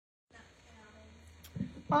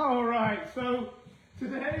All right, so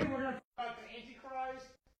today we're going to talk about the Antichrist.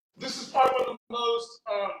 This is probably one of the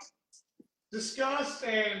most discussed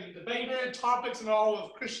and debated topics in all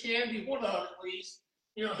of Christianity, one of at least.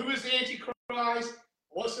 You know, who is the Antichrist?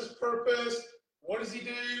 What's his purpose? What does he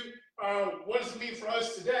do? What does it mean for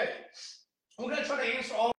us today? I'm going to try to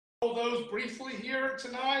answer all of those briefly here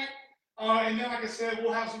tonight. And then, like I said,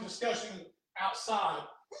 we'll have some discussion outside.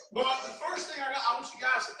 But the first thing I want you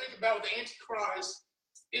guys to think about with the Antichrist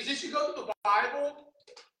is if you go to the Bible,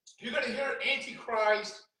 you're going to hear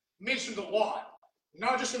Antichrist mentioned a lot,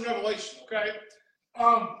 not just in Revelation, okay?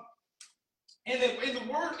 And the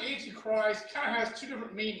word Antichrist kind of has two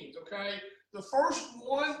different meanings, okay? The first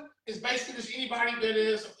one is basically just anybody that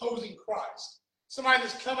is opposing Christ. Somebody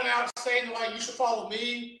that's coming out saying, like, you should follow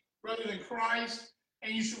me rather than Christ,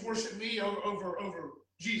 and you should worship me over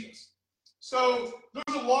Jesus. So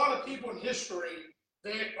there's a lot of people in history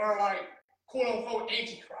that are like, quote-unquote,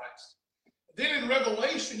 Antichrist. Then in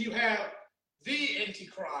Revelation, you have the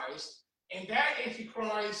Antichrist, and that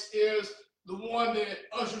Antichrist is the one that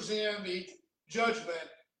ushers in the judgment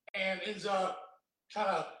and ends up kind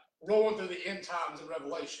of rolling through the end times in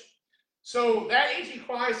Revelation. So that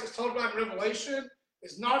Antichrist that's talked about in Revelation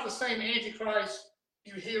is not the same Antichrist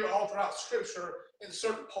you hear all throughout Scripture in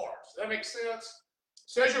certain parts. Does that make sense?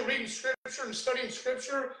 So as you're reading Scripture and studying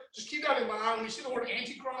Scripture, just keep that in mind. When you see the word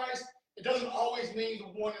Antichrist, it doesn't always mean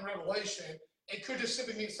the one in Revelation. It could just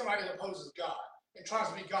simply mean somebody that opposes God and tries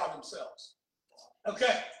to be God themselves.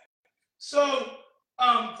 Okay, so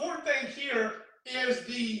important thing here is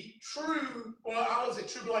the true, well, I would say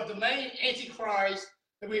true, but like the main Antichrist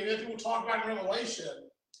that people talk about in Revelation.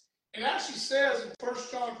 It actually says in 1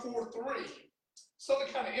 John 4:3,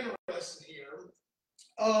 something kind of interesting here.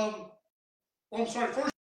 I'm sorry, 1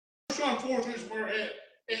 John 4:3 is where it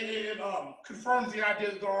confirms the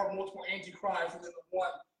idea that there are multiple antichrists and then the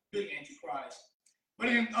one big antichrist. But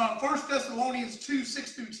in 1 Thessalonians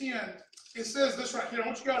 2:6-10, it says this right here. I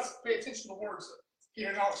want you guys to pay attention to the words here,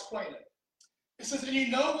 and I'll explain it. It says, and you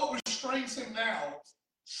know what restrains him now,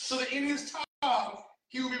 so that in his time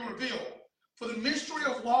he will be revealed. For the mystery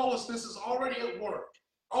of lawlessness is already at work.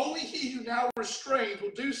 Only he who now restrains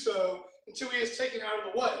will do so until he is taken out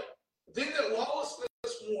of the way. Then that lawlessness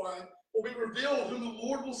one will be revealed, whom the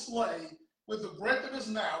Lord will slay with the breath of his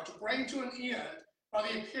mouth to bring to an end by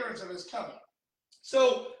the appearance of his coming.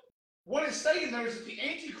 So what it's saying there is that the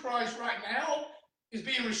Antichrist right now is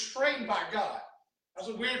being restrained by God. That's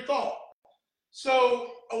a weird thought.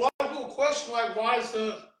 So a lot of people question, like, why does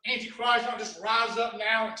the Antichrist not just rise up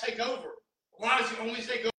now and take over? Why does he only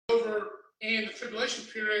take over in the tribulation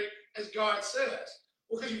period, as God says?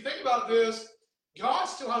 Well, because you think about this, God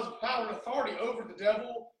still has the power and authority over the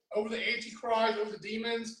devil, over the Antichrist, over the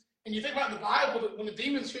demons. And you think about in the Bible that when the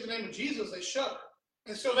demons hear the name of Jesus, they shudder.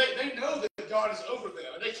 And so they know that God is over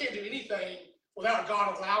them. And they can't do anything without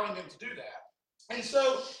God allowing them to do that. And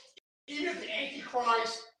so even if the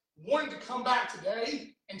Antichrist wanted to come back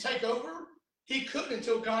today and take over, he couldn't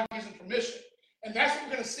until God gives him permission. And that's what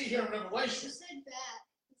we're going to see here in Revelation. You said that.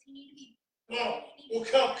 Does he need to be... Well, we'll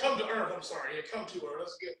come to earth. I'm sorry. Yeah, come to earth.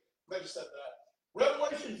 Let's get maybe said that.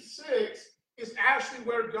 Revelation 6 is actually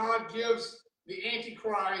where God gives the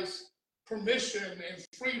Antichrist permission and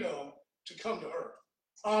freedom to come to earth.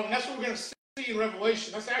 And that's what we're going to see in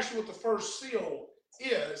Revelation. That's actually what the first seal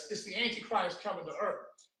is. It's the Antichrist coming to earth.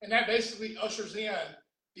 And that basically ushers in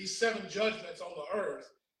these 7 judgments on the earth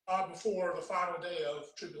before the final day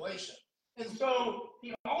of tribulation. And so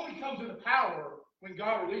he only comes into power when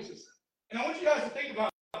God releases him. And I want you guys to think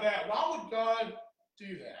about that. Why would God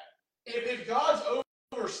do that? If God's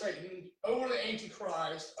over Satan, over the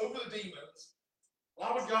Antichrist, over the demons,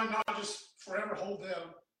 why would God not just forever hold them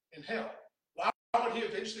in hell? Why would he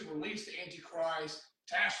eventually release the Antichrist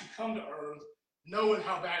to actually come to earth, knowing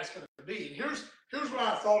how bad it's going to be? And here's what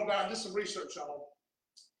I thought about, and this is some research on,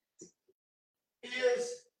 is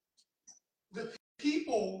the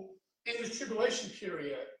people in this tribulation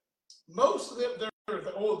period, most of them,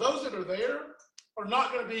 those that are there are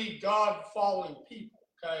not going to be God-following people,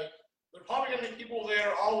 okay? They're probably going to be people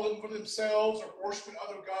there all living for themselves or worshiping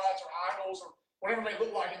other gods or idols or whatever it may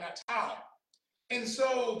look like in that time. And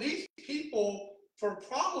so these people, for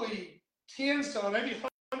probably tens to maybe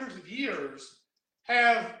hundreds of years,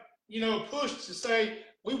 have, pushed to say,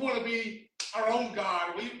 we want to be our own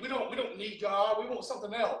God. We don't need God. We want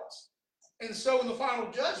something else. And so in the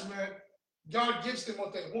final judgment, God gives them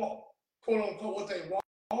what they want, quote unquote, what they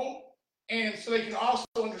want. And so they can also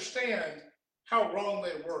understand how wrong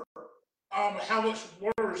they were. How much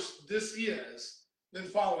worse this is than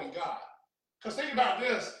following God. Because think about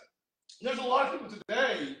this, there's a lot of people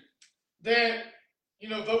today that,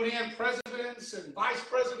 vote in presidents and vice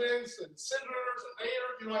presidents and senators and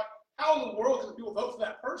mayors. You're like, how in the world can people vote for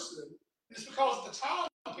that person? And it's because at the time,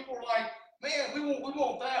 people were like, man, we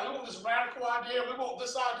want that. We want this radical idea. We want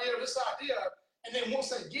this idea, this idea. And then once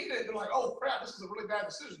they get it, they're like, oh, crap, this is a really bad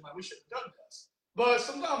decision. Like, we shouldn't have done this. But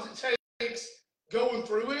sometimes it takes going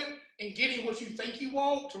through it and getting what you think you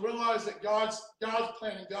want to realize that God's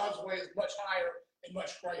plan and God's way is much higher and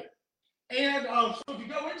much greater. And so if you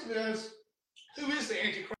go into this, who is the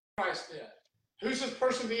Antichrist then? Who's this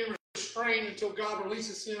person being restrained until God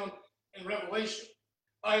releases him in Revelation?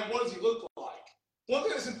 What does he look like? One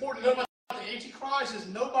thing that's important to know about the Antichrist is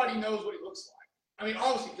nobody knows what he looks like. I mean,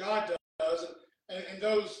 obviously God does, and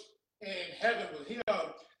those in heaven with him,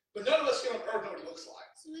 but none of us here on earth know what he looks like.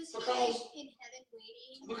 So is because he in heaven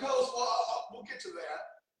waiting? Because we'll get to that.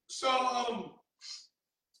 So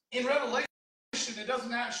in Revelation, it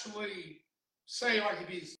doesn't actually say like if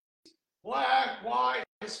he's black, white,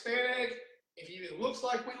 Hispanic, if he even looks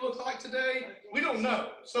like we look like today. We don't know.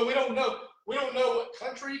 So we don't know. We don't know what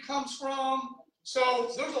country he comes from.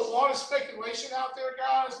 So there's a lot of speculation out there,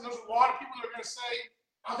 guys, and there's a lot of people that are going to say,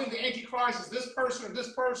 I think the Antichrist is this person or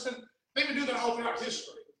this person. They've been doing that all throughout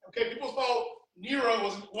history. Okay, people thought Nero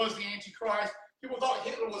was the Antichrist. People thought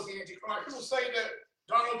Hitler was the Antichrist. People say that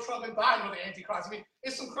Donald Trump and Biden were the Antichrist. I mean,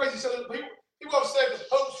 it's some crazy stuff. People have said the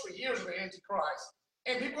popes for years are the Antichrist.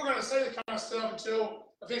 And people are going to say that kind of stuff until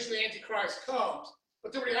eventually the Antichrist comes.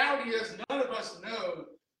 But the reality is none of us know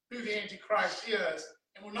who the Antichrist is.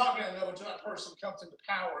 And we're not going to know until that person comes into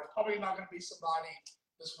power. It's probably not going to be somebody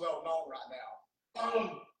that's well known right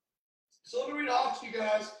now. So let me read off to you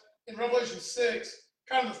guys in Revelation 6,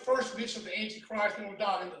 kind of the first mention of the Antichrist, and we'll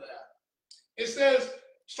dive into that. It says,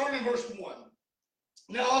 starting in verse 1,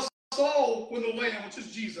 Now I saw when the Lamb, which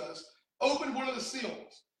is Jesus, opened one of the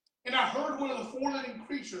seals, and I heard one of the four living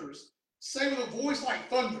creatures say with a voice like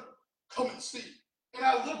thunder, Come and see. And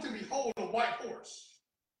I looked and behold a white horse.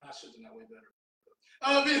 I should have done that way better.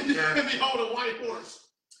 And behold a white horse.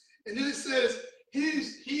 And then it says,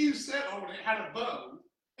 he who sat on it had a bow,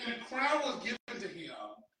 and a crown was given to him,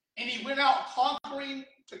 and he went out conquering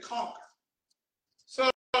to conquer. So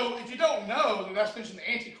if you don't know that that's mentioned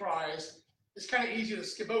the Antichrist, it's kind of easy to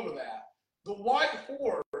skip over that. The white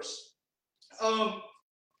horse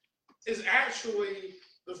is actually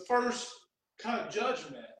the first kind of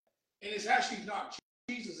judgment, and it's actually not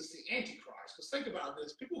Jesus, it's the Antichrist. Because think about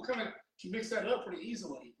this. People kind of can mix that up pretty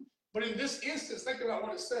easily. But in this instance, think about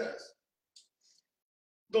what it says.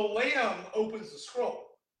 The Lamb opens the scroll.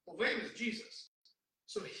 The Lamb is Jesus.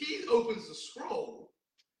 So he opens the scroll,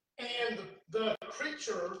 and the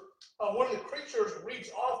creature, one of the creatures reads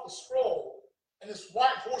off the scroll, and this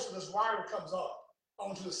white horse and this rider comes up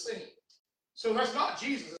onto the scene. So that's not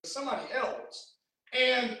Jesus, it's somebody else.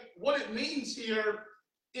 And what it means here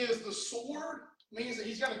is the sword means that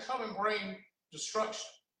he's going to come and bring destruction.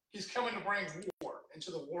 He's coming to bring war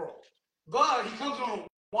into the world. But he comes on a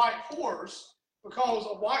white horse because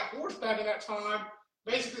a white horse back in that time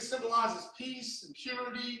basically symbolizes peace and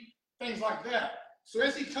purity, things like that. So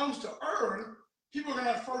as he comes to earth, people are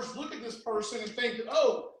going to first look at this person and think that,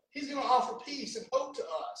 oh, he's going to offer peace and hope to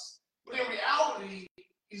us. But in reality,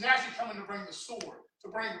 he's actually coming to bring the sword, to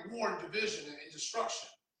bring war and division and destruction.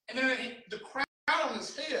 And then the crown on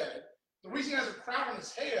his head, the reason he has a crown on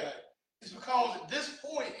his head is because at this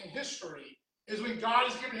point in history is when God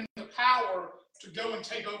has given him the power to go and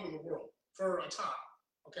take over the world for a time,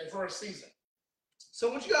 okay, for a season. So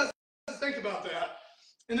I want you guys to think about that.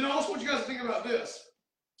 And then I also want you guys to think about this.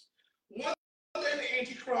 One day the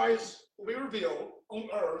Antichrist will be revealed on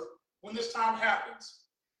earth when this time happens.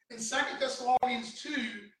 In 2 Thessalonians 2,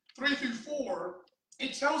 3 through 4,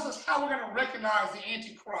 it tells us how we're going to recognize the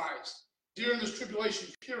Antichrist during this tribulation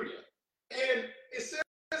period. And it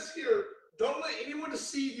says here, don't let anyone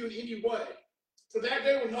deceive you in any way, for that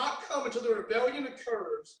day will not come until the rebellion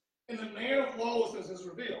occurs and the man of lawlessness is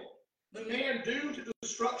revealed, the man doomed to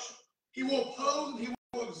destruction. He will oppose and he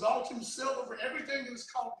will exalt himself over everything that is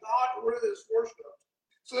called God or that is worshipped,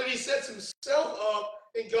 so that he sets himself up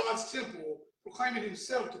in God's temple, proclaiming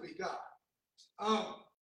himself to be God.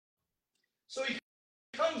 So he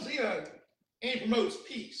comes in and he promotes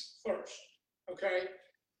peace first, okay?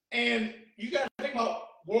 And you got to think about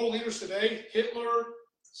world leaders today, Hitler,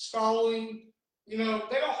 Stalin, they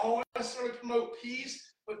don't always necessarily promote peace,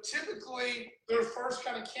 but typically their first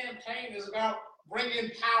kind of campaign is about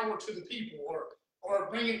bringing power to the people or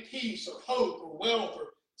bringing peace or hope or wealth or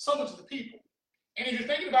something to the people. And if you're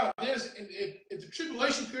thinking about this, if the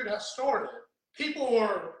tribulation period has started, people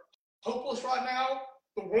are hopeless right now.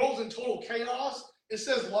 The world's in total chaos. It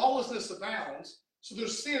says lawlessness abounds, so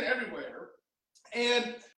there's sin everywhere.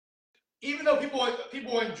 And even though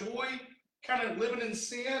people enjoy kind of living in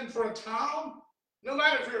sin for a time, no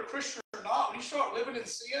matter if you're a Christian or not, when you start living in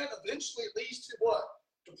sin, eventually it leads to what?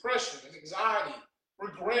 Depression and anxiety,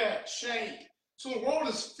 regret, shame. So the world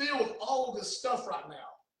is filled with all of this stuff right now.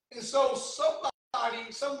 And so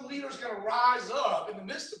some leader's going to rise up in the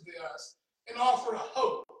midst of this and offer a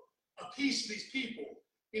hope, a peace to these people.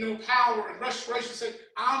 Power and restoration. Say,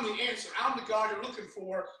 I'm the answer. I'm the God you're looking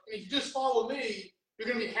for. And if you just follow me, you're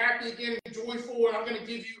going to be happy again and joyful, and I'm going to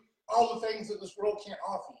give you all the things that this world can't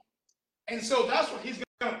offer you. And so that's what he's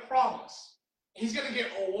going to promise. He's going to get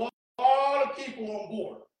a lot of people on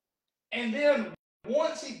board. And then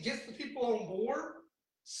once he gets the people on board,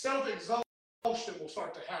 self-exhaustion will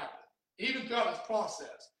start to happen, even throughout this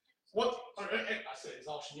process. I said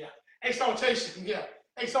exhaustion, yeah.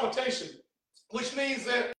 Exaltation, which means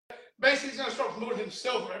that basically he's going to start promoting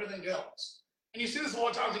himself or everything else. And you see this a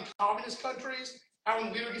lot of times in communist countries, how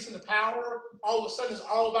when the leader gets into power, all of a sudden it's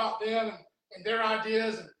all about them and their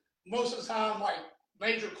ideas, and most of the time, like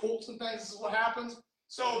major cults and things, this is what happens.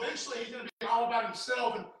 So eventually he's going to be all about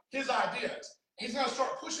himself and his ideas. He's going to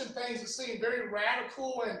start pushing things that seem very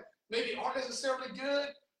radical and maybe aren't necessarily good,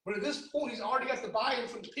 but at this point he's already got the buy-in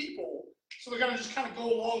from the people, so they're going to just kind of go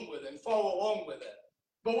along with it and follow along with it.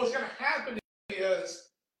 But what's going to happen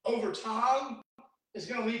is, over time, it's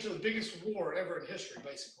going to lead to the biggest war ever in history,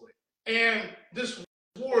 basically. And this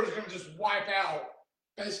war is going to just wipe out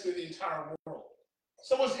basically the entire world.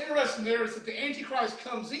 So what's interesting there is that the Antichrist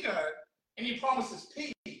comes in and he promises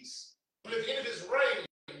peace, but at the end of his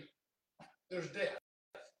reign, there's death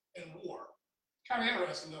and war. Kind of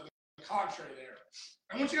interesting, though, the contrary there.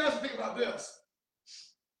 I want you guys to think about this.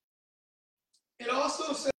 It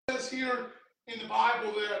also says here in the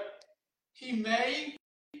Bible that he may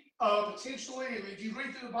potentially, if you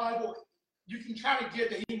read through the Bible, you can kind of get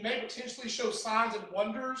that he may potentially show signs and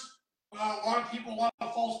wonders. A lot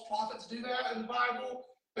of false prophets do that in the Bible.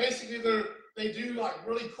 Basically, they do like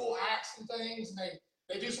really cool acts and things, and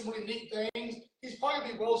they do some really neat things. He's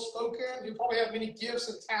probably well spoken. He'll probably have many gifts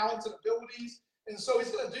and talents and abilities. And so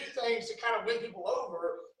he's going to do things to kind of win people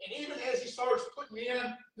over. And even as he starts putting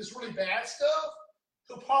in this really bad stuff,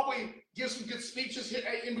 he'll probably give some good speeches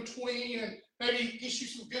in between and maybe issue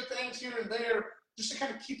some good things here and there just to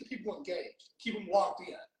kind of keep the people engaged, keep them locked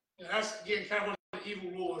in. And that's, again, kind of what the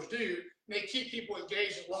evil rulers do. They keep people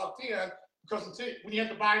engaged and locked in because when you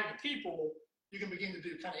have to buy into people, you can begin to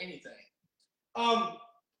do kind of anything.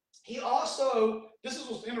 He also, this is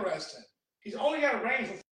what's interesting, he's only got a reign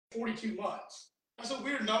for 42 months. That's a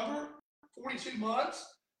weird number, 42 months,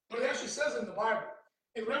 but it actually says it in the Bible.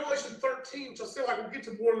 In Revelation 13, which I feel like we'll get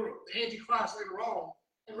to more of the Antichrist later on,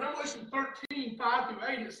 in Revelation 13, 5 through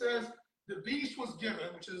 8, it says, the beast was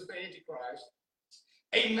given, which is the Antichrist,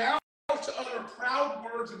 a mouth to utter proud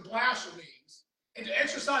words and blasphemies, and to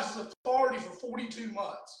exercise his authority for 42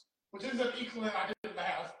 months, which ends up equaling, I did the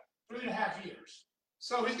math, 3.5 years.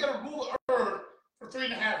 So he's going to rule the earth for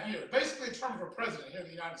 3.5 years, basically a term for president here in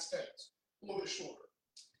the United States, a little bit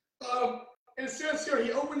shorter. And it says here,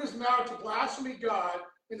 he opened his mouth to blaspheme God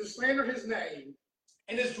and to slander his name,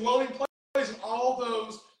 and his dwelling place of all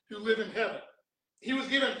those who live in heaven. He was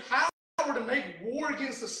given power to make war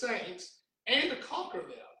against the saints and to conquer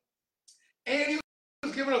them. And he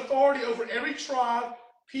was given authority over every tribe,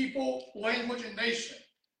 people, language, and nation.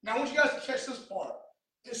 Now I want you guys to catch this part.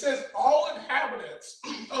 It says all inhabitants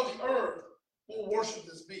of the earth will worship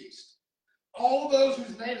this beast. All those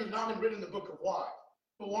whose names have not been written in the book of life,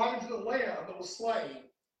 belonging to the Lamb that was slain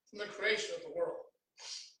from the creation of the world.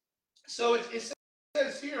 So it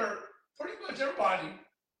says here, pretty much everybody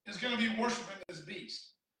is going to be worshiping this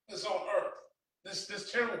beast that's on earth,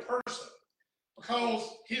 this terrible person, because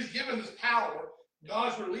he's given this power.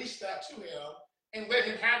 God's released that to him and let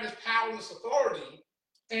him have this power and this authority,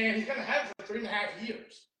 and he's going to have it for 3.5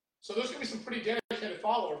 years. So there's going to be some pretty dedicated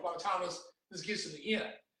followers by the time this gets to the end.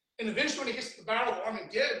 And eventually, when it gets to the Battle of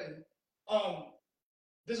Armageddon,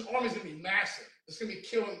 this army's going to be massive. It's going to be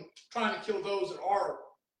trying to kill those that are,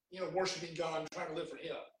 worshiping God and trying to live for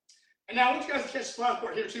him. And now I want you guys to catch the last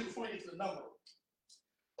part here too before we get to the number.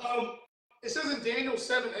 It says in Daniel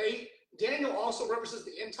 7:8, Daniel also represents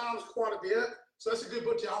the end times quite a bit. So that's a good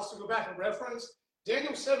book to also go back and reference.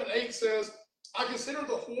 Daniel 7:8 says, I considered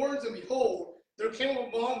the horns, and behold, there came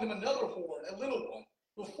among them another horn, a little one,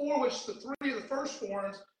 before which the three of the first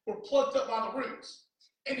horns were plucked up by the roots.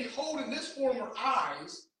 And behold, in this horn were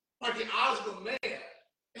eyes, like the eyes of a man,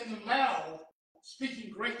 and the mouth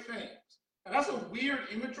speaking great things. Now that's a weird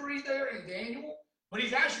imagery there in Daniel, but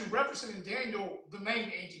he's actually representing Daniel, the main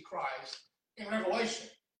Antichrist, in Revelation.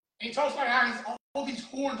 And he talks about how he has all these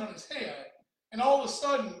horns on his head, and all of a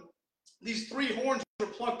sudden, these three horns are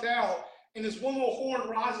plucked out, and this one little horn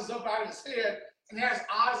rises up out of his head, and it has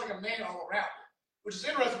eyes like a man all around it, which is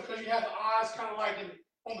interesting because you have the eyes kind of like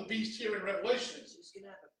on the beast here in Revelation. He's gonna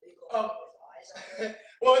have a big old eyes.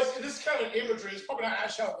 Well, this kind of imagery. It's probably not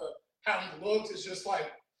actually how he looked. It's just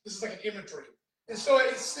like this is like an imagery, and so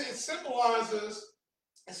it symbolizes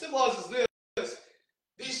this.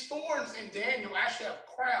 These thorns in Daniel actually have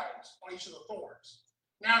crowns on each of the thorns.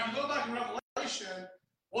 Now, if you go back in Revelation,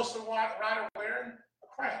 what's the rider wearing? A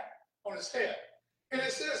crown on his head. And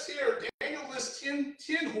it says here, Daniel lists 10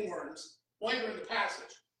 horns later in the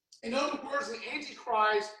passage. In other words, the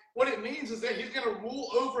Antichrist, what it means is that he's going to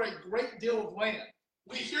rule over a great deal of land.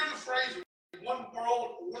 We hear the phrase one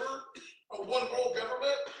world order or one world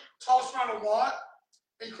government tossed around a lot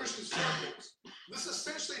in Christian circles. This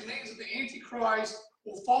essentially means that the Antichrist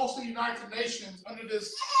will falsely unite the nations under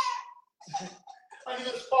this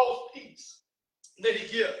false peace that he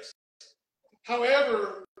gives.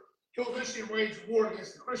 However, he'll eventually wage war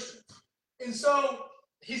against the Christians. And so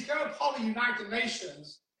he's going to probably unite the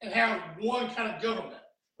nations and have one kind of government,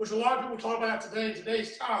 which a lot of people talk about today,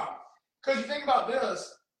 today's time. Because you think about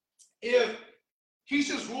this, if he's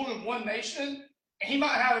just ruling one nation, and he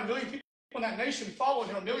might have 1 million people in that nation following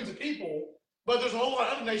him, millions of people, but there's a whole lot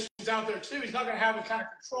of other nations out there too. He's not going to have the kind of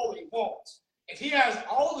control that he wants. If he has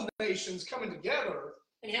all the nations coming together,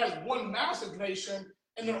 and he has one massive nation,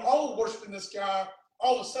 and they're all worshiping this guy,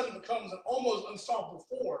 all of a sudden it becomes an almost unstoppable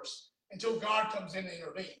force until God comes in and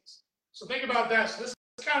intervenes. So think about that. So this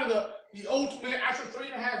is kind of the ultimate, after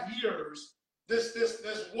 3.5 years, this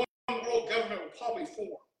one world government will probably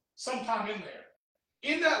form sometime in there.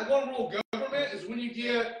 In that one world government is when you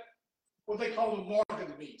get what they call the mark of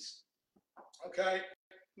the beast. Okay?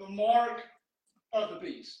 The mark of the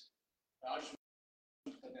beast. I'll just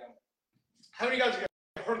put that down. How many of you guys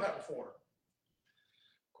have heard of that before?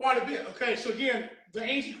 Quite a bit. Okay, so again, the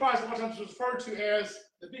Antichrist a lot of times is referred to as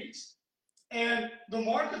the beast. And the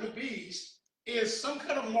mark of the beast is some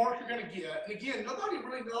kind of mark you're going to get. And again, nobody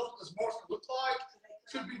really knows what this mark could look like.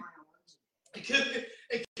 It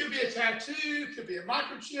could be a tattoo, it could be a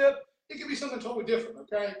microchip, it could be something totally different,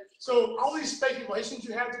 okay? So all these speculations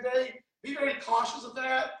you have today, be very cautious of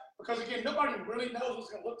that, because again, nobody really knows what it's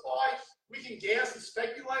going to look like. We can guess and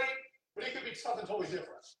speculate, but it could be something totally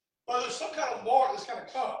different. But there's some kind of mark that's going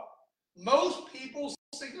to come. Most people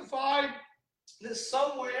signify that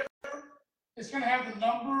somewhere it's going to have the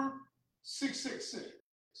number 666.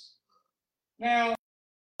 Now,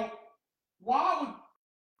 why would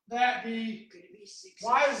that be?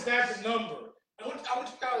 Why is that the number? I want you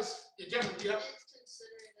guys, it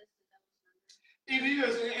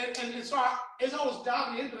is, and so as I was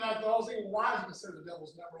diving into that, I was thinking, why is it considered the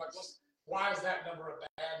devil's number? Like, why is that number a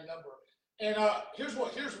bad number? And here's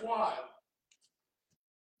why.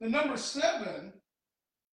 The number 7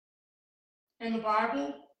 in the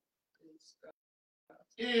Bible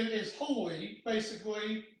is holy,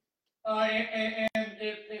 basically, and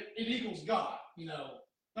it equals God. You know,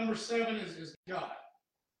 number 7 is God.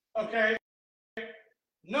 Okay.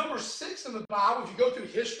 Number 6 in the Bible, if you go through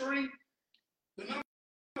history, the number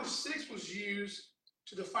 6 was used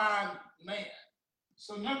to define man.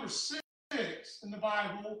 So number 6 in the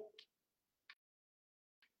Bible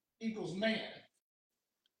equals man.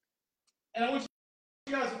 And I want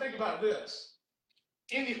you guys to think about this.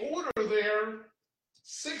 In the order there,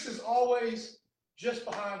 6 is always just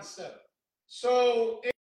behind 7. So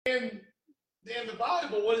in the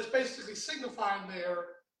Bible, what it's basically signifying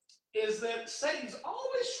there is that Satan's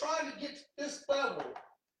always trying to get to this level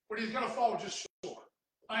where he's going to fall just short.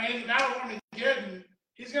 And in the Battle of Armageddon,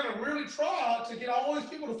 he's going to really try to get all these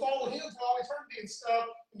people to follow him for all eternity and stuff,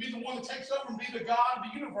 and be the one that takes over and be the God of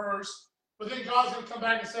the universe. But then God's going to come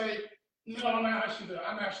back and say, no, I'm actually the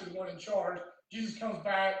one in charge. Jesus comes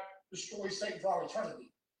back, destroys Satan for all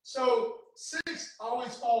eternity. So 6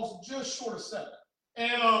 always falls just short of 7.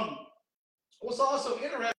 And what's also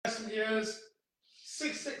interesting is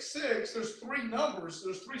 666, there's 3 numbers.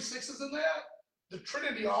 There's 3 6s in that. The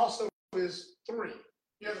Trinity also is 3.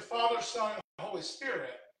 You have the Father, Son, and the Holy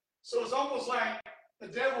Spirit. So it's almost like the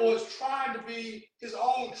devil is trying to be his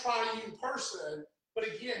own triune person, but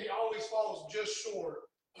again, he always falls just short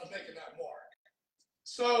of making that mark.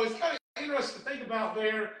 So it's kind of interesting to think about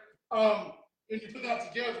there when you put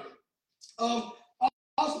that together. I'll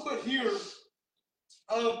also put here,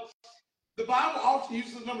 the Bible often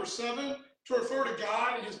uses the number 7 to refer to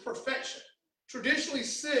God and his perfection. Traditionally,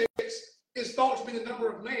 6 is thought to be the number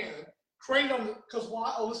of man, created on because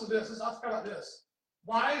why? Oh, listen to this. I forgot about this.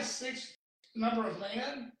 Why is 6 the number of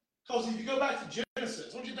man? Because if you go back to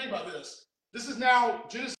Genesis, what do you think about this? This is now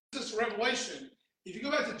Genesis to Revelation. If you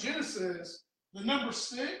go back to Genesis, the number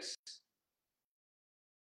 6,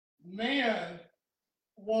 man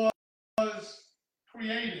was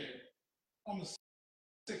created on the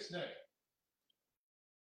 6th day.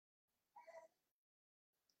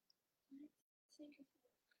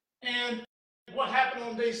 And what happened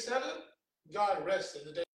on day 7? God rested.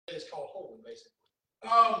 The day is called holy, basically.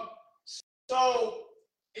 So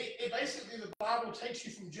it basically, the Bible takes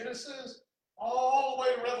you from Genesis all the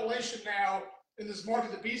way to Revelation now, and this mark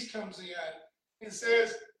of the beast comes in and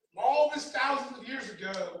says, all this thousands of years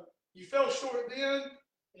ago, you fell short then, and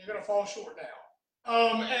you're going to fall short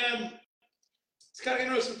now. And it's kind of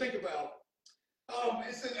interesting to think about.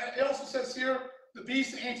 It also says here, the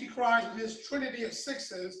beast, the Antichrist, with his trinity of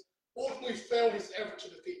 6s, ultimately failed his effort to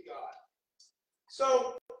defeat God.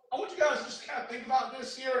 So I want you guys to just kind of think about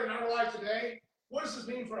this here in our life today. What does this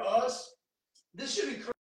mean for us? This should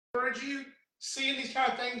encourage you, seeing these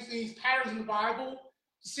kind of things, these patterns in the Bible,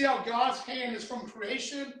 to see how God's hand is from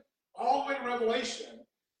creation all the way to Revelation.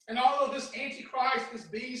 And although this Antichrist, this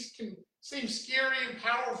beast, can seem scary and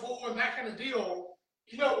powerful and that kind of deal,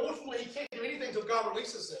 ultimately he can't do anything until God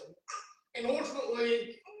releases him. And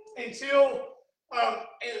ultimately, until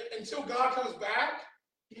God comes back,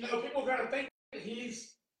 people are going to think that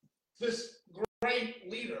he's this great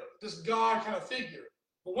leader, this God kind of figure.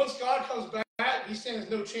 But once God comes back, he stands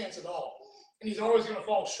no chance at all. And he's always going to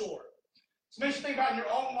fall short. So makes you think about in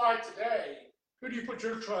your own life today, who do you put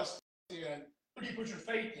your trust in? Who do you put your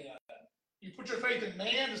faith in? Do you put your faith in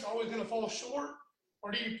man that's always going to fall short?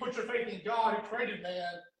 Or do you put your faith in God who created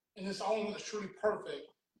man and is the only one that's truly perfect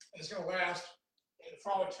and is going to last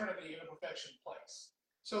for all eternity in a perfection place?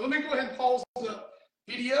 So let me go ahead and pause the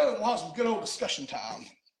video and we'll have some good old discussion time.